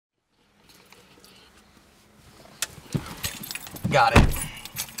got it.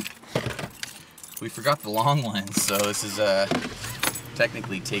 We forgot the long lens, so this is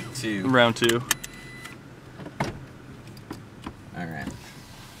technically take 2. Round 2. All right.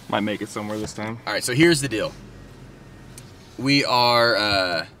 Might make it somewhere this time. All right, so here's the deal. We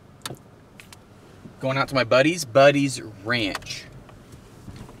are going out to my buddy's ranch.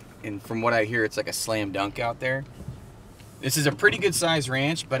 And from what I hear, it's like a slam dunk out there. This is a pretty good sized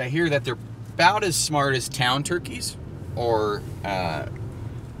ranch, but I hear that they're about as smart as town turkeys or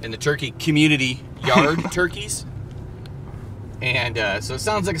in the turkey community yard turkeys. And so it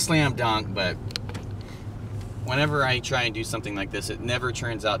sounds like a slam dunk, but whenever I try and do something like this, it never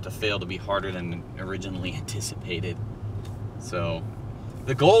turns out to fail to be harder than originally anticipated. So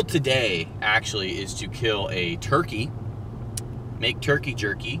the goal today actually is to kill a turkey, make turkey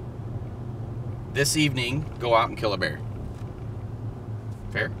jerky. This evening, go out and kill a bear.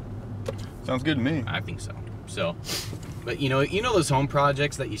 Fair? Sounds good to me. I think so. So, but you know those home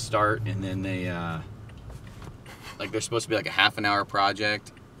projects that you start and then they like they're supposed to be like a half an hour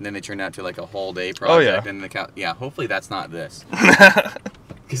project and then they turn out to like a whole day project. Oh, yeah. And yeah, hopefully that's not this.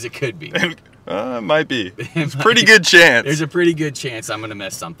 Because it could be. It might be. It's a pretty good chance. There's a pretty good chance I'm gonna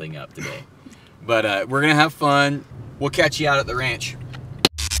mess something up today. But we're gonna have fun. We'll catch you out at the ranch.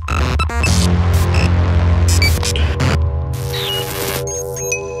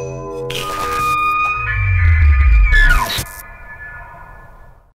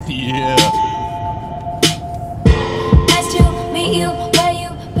 Yeah. Nice to meet you, where you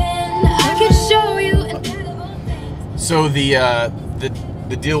been? I can show you incredible things. So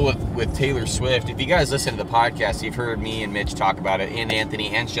the deal with Taylor Swift, if you guys listen to the podcast, you've heard me and Mitch talk about it, and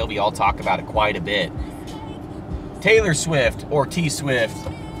Anthony and Shelby all talk about it quite a bit. Taylor Swift, or T Swift,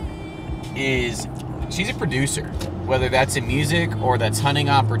 she's a producer, whether that's in music or that's hunting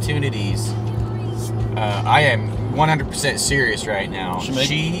opportunities. I am 100% serious right now.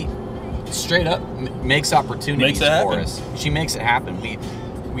 She straight up makes opportunities for us. She makes it happen.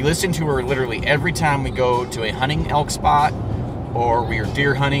 We listen to her literally every time we go to a hunting elk spot or we are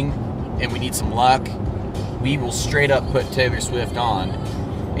deer hunting and we need some luck. We will straight up put Taylor Swift on.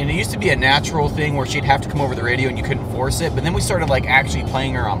 And it used to be a natural thing where she'd have to come over the radio and you couldn't force it, but then we started like actually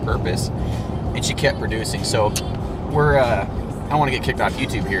playing her on purpose and she kept producing. So we're I don't want to get kicked off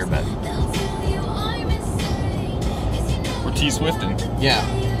YouTube here, but We're T-Swifting. yeah.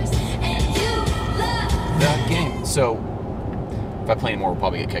 That game. So if I play anymore, we'll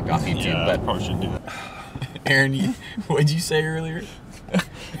probably get kicked off YouTube. Yeah, But probably shouldn't do that. Aaron, what did you say earlier?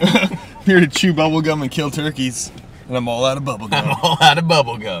 I'm here to chew bubble gum and kill turkeys, and I'm all out of bubble gum. I'm all out of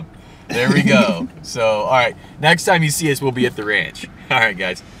bubble gum. There we go. So, all right. Next time you see us, we'll be at the ranch. All right,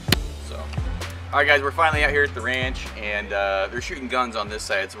 guys. All right, guys. We're finally out here at the ranch, and they're shooting guns on this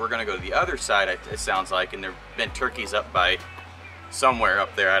side. So we're gonna go to the other side. It sounds like, and there've been turkeys up by somewhere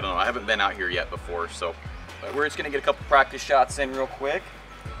up there. I don't know. I haven't been out here yet before, so we're just gonna get a couple practice shots in real quick.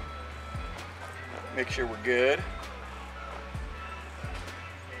 Make sure we're good.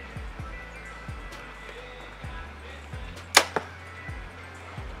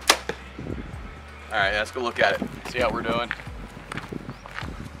 All right, let's go look at it. See how we're doing.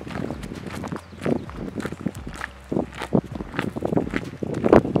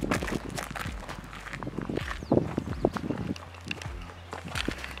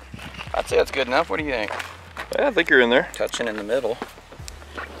 I'd say that's good enough. What do you think? Yeah, I think you're in there. Touching in the middle.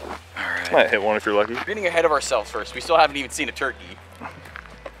 All right. Might hit one if you're lucky. Getting ahead of ourselves first. We still haven't even seen a turkey.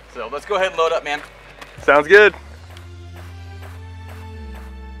 So let's go ahead and load up, man. Sounds good.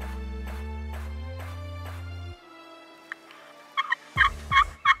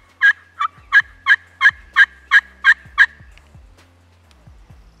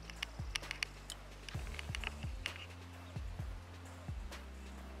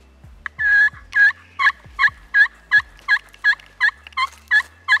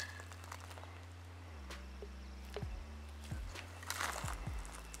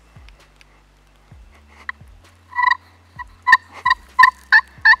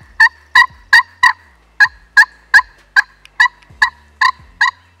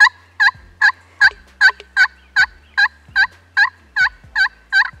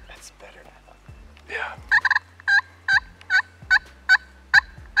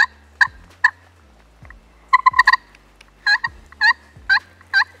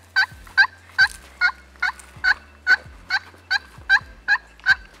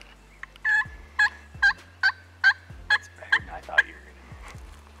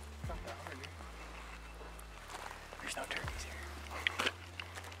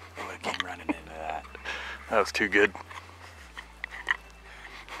 That was too good.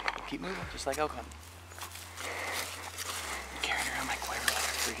 Keep moving, just like elk hunting. Carrying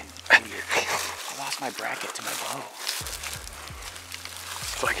my bracket to my bow.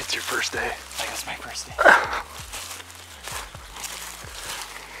 It's like it's your first day. Like it's my first day.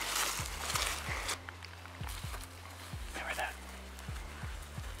 Remember that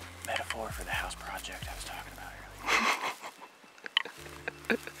metaphor for the house project I was talking about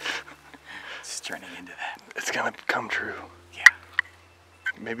earlier? It's turning into that. It's gonna come true. Yeah.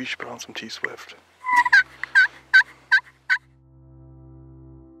 Maybe you should put on some T-Swift.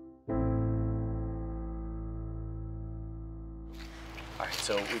 Alright,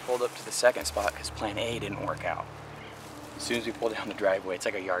 so we pulled up to the second spot because plan A didn't work out. As soon as we pulled down the driveway, it's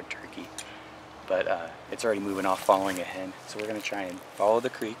like a yard turkey. But it's already moving off following a hen. So we're gonna try and follow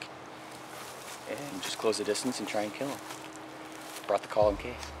the creek and just close the distance and try and kill him. Brought the call in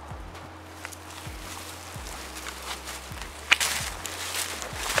case.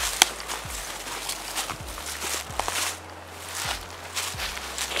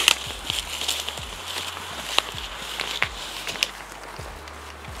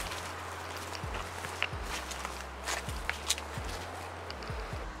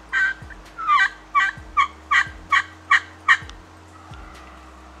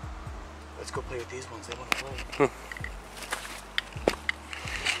 Let's go play with these ones, they want to play.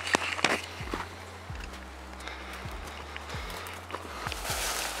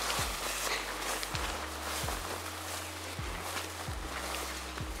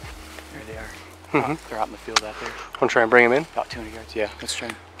 There they are. They're out in the field out there. Want to try and bring him in? About 200 yards, yeah. Let's try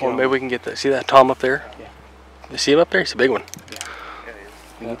and get Well, on. maybe we can get the, see that Tom up there? Yeah. You see him up there? He's a big one. Yeah.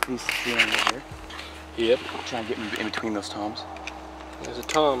 We get these three on here. Yep. Try and get in between those toms. There's a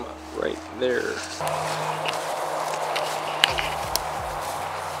Tom right there.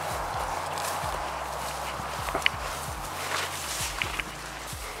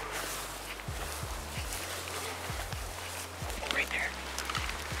 Right there.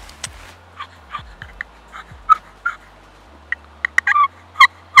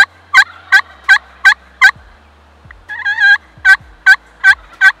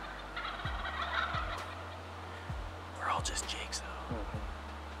 We're all just jakes though.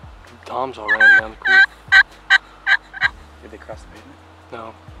 Tom's all running down the creek. Did they cross the pavement?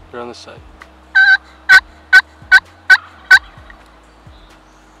 No, they're on this side.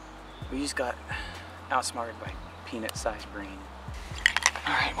 We just got outsmarted by peanut-sized brain.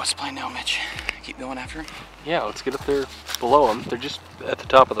 All right, what's the plan now, Mitch? Keep going after him? Yeah, let's get up there below them. They're just at the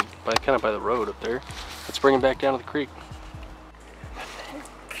top of the, kind of by the road up there. Let's bring them back down to the creek.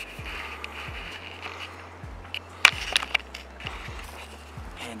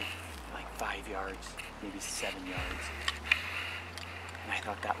 And like 5 yards, maybe 7 yards. And I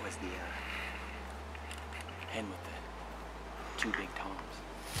thought that was the hen with the 2 big toms.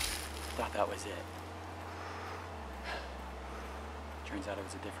 I thought that was it. Turns out it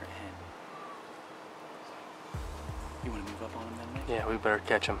was a different hen. You want to move up on him then, Mitch? Yeah, we better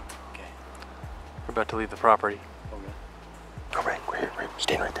catch them. Okay. We're about to leave the property. Oh, yeah. Go right, right.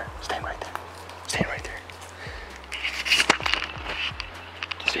 Stand right there. Stand right there. Stand right there.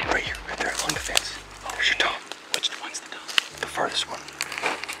 Stand right here, right there along the fence. Oh, there's your Tom. Which one's the tom? The farthest one.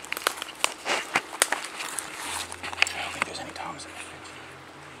 I don't think there's any toms in the fence.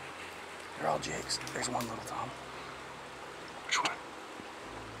 They're all jakes. There's one little tom. Which one?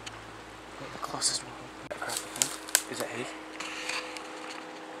 The closest one. Across the fence. Is that his?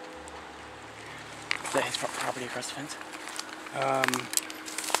 Is that his property across the fence?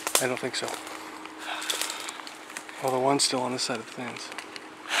 I don't think so. Well, the one's still on this side of the fence.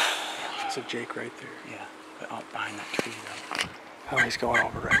 It's a Jake right there. Yeah, but behind that tree though. Oh, he's going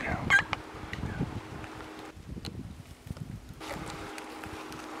over right now.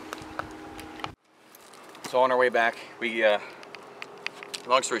 So on our way back, we,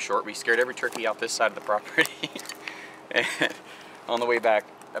 long story short, we scared every turkey out this side of the property. And on the way back,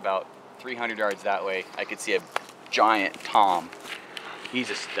 about 300 yards that way, I could see a giant tom. He's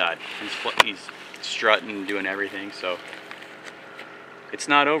a stud. He's strutting, doing everything, so it's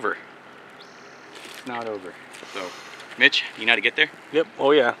not over. It's not over. So, Mitch, you know how to get there? Yep,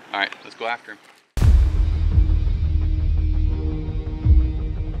 oh yeah. All right, let's go after him.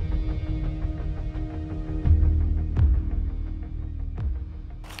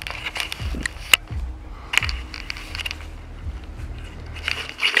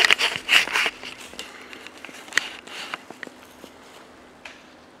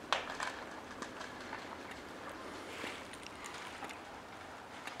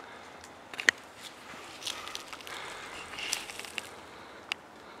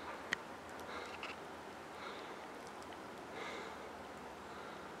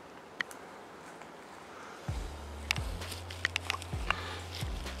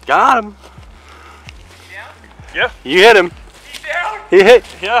 Got him. Yeah. You hit him. He's down. He hit.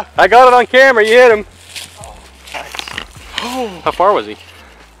 Yeah. I got it on camera. You hit him. Oh, How far was he?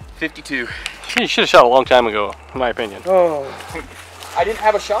 52. You should have shot a long time ago, in my opinion. Oh. I didn't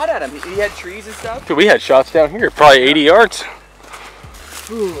have a shot at him. He had trees and stuff. Dude, we had shots down here, probably 80 yards.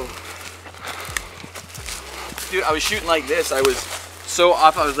 Dude, I was shooting like this. I was so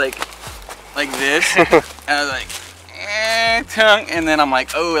off. I was like this. And I was like, tongue. And then I'm like,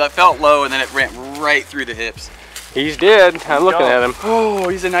 oh, that felt low. And then it went right through the hips. He's dead. I'm looking at him. Oh,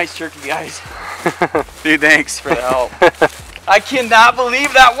 he's a nice turkey, guys. Dude, thanks for the help. I cannot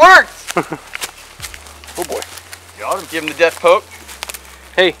believe that worked. Oh boy. Got him. Give him the death poke.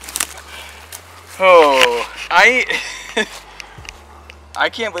 Hey. Oh, I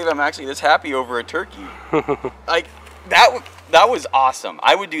can't believe I'm actually this happy over a turkey. Like that was awesome.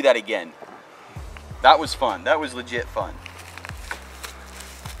 I would do that again. That was fun. That was legit fun.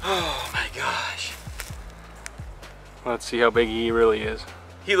 Oh my gosh. Let's see how big he really is.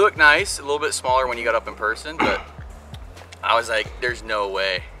 He looked nice, a little bit smaller when you got up in person, but I was like, there's no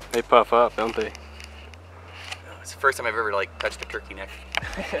way. They puff up, don't they? It's the first time I've ever like touched a turkey neck.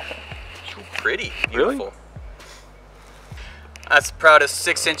 Pretty, Really? beautiful. That's the proudest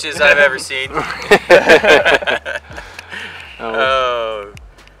 6 inches I've ever seen. Oh,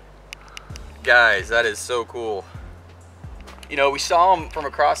 guys, that is so cool. You know, we saw him from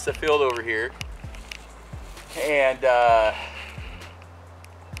across the field over here, and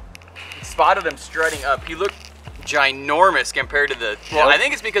spotted him strutting up. He looked ginormous compared to the. Well, I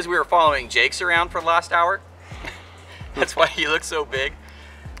think it's because we were following Jake's around for the last hour. That's why he looks so big.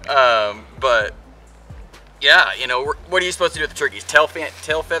 But yeah, you know, what are you supposed to do with the turkeys? Tail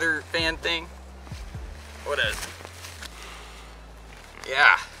feather fan thing? What is?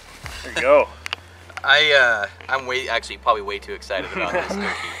 Yeah. There you go. I'm actually probably way too excited about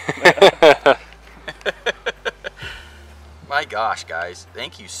this turkey. My gosh, guys,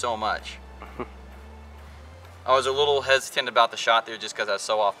 thank you so much. I was a little hesitant about the shot there just because I was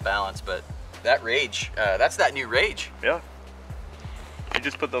so off balance, but that rage, that's that new rage. Yeah. You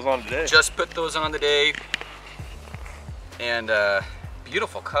just put those on today. Just put those on today. And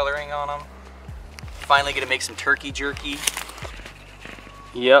beautiful coloring on them. Finally get to make some turkey jerky.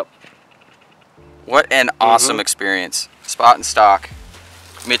 Yep. What an awesome experience. Spot and stock.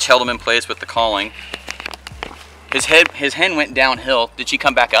 Mitch held him in place with the calling. His hen went downhill. Did she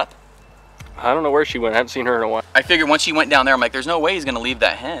come back up? I don't know where she went. I haven't seen her in a while. I figured once she went down there, I'm like, there's no way he's gonna leave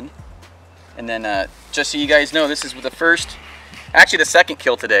that hen. And then just so you guys know, this is the first, actually the second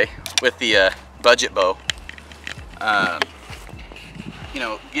kill today with the budget bow. You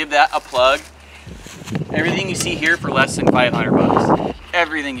know, give that a plug. Everything you see here for less than 500 bucks.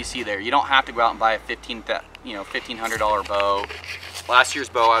 Everything you see there. You don't have to go out and buy a $1,500 bow. Last year's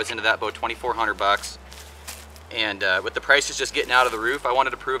bow, I was into that bow, 2,400 bucks. And with the prices just getting out of the roof, I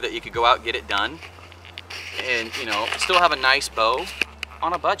wanted to prove that you could go out and get it done. And, you know, still have a nice bow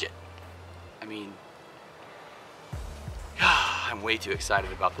on a budget. I mean, I'm way too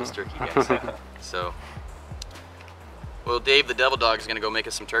excited about this turkey, guys. So, well, Dave the Devil Dog is going to go make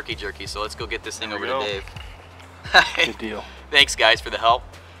us some turkey jerky, so let's go get this thing over to Dave. Good deal. Thanks, guys, for the help.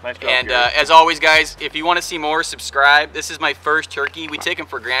 Nice job, And Garrett. as always, guys, if you want to see more, subscribe. This is my first turkey. We take them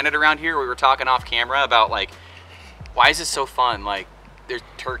for granted around here. We were talking off camera about, like, why is this so fun? Like, there's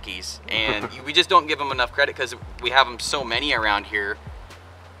turkeys, and we just don't give them enough credit because we have them so many around here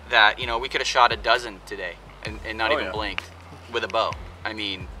that, you know, we could have shot a dozen today and not even blinked with a bow. I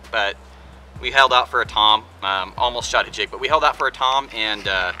mean, but we held out for a tom. Almost shot a jig, but we held out for a tom, and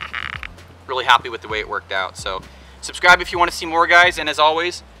really happy with the way it worked out. So subscribe if you want to see more, guys, and as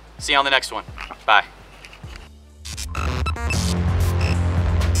always, see you on the next one. Bye.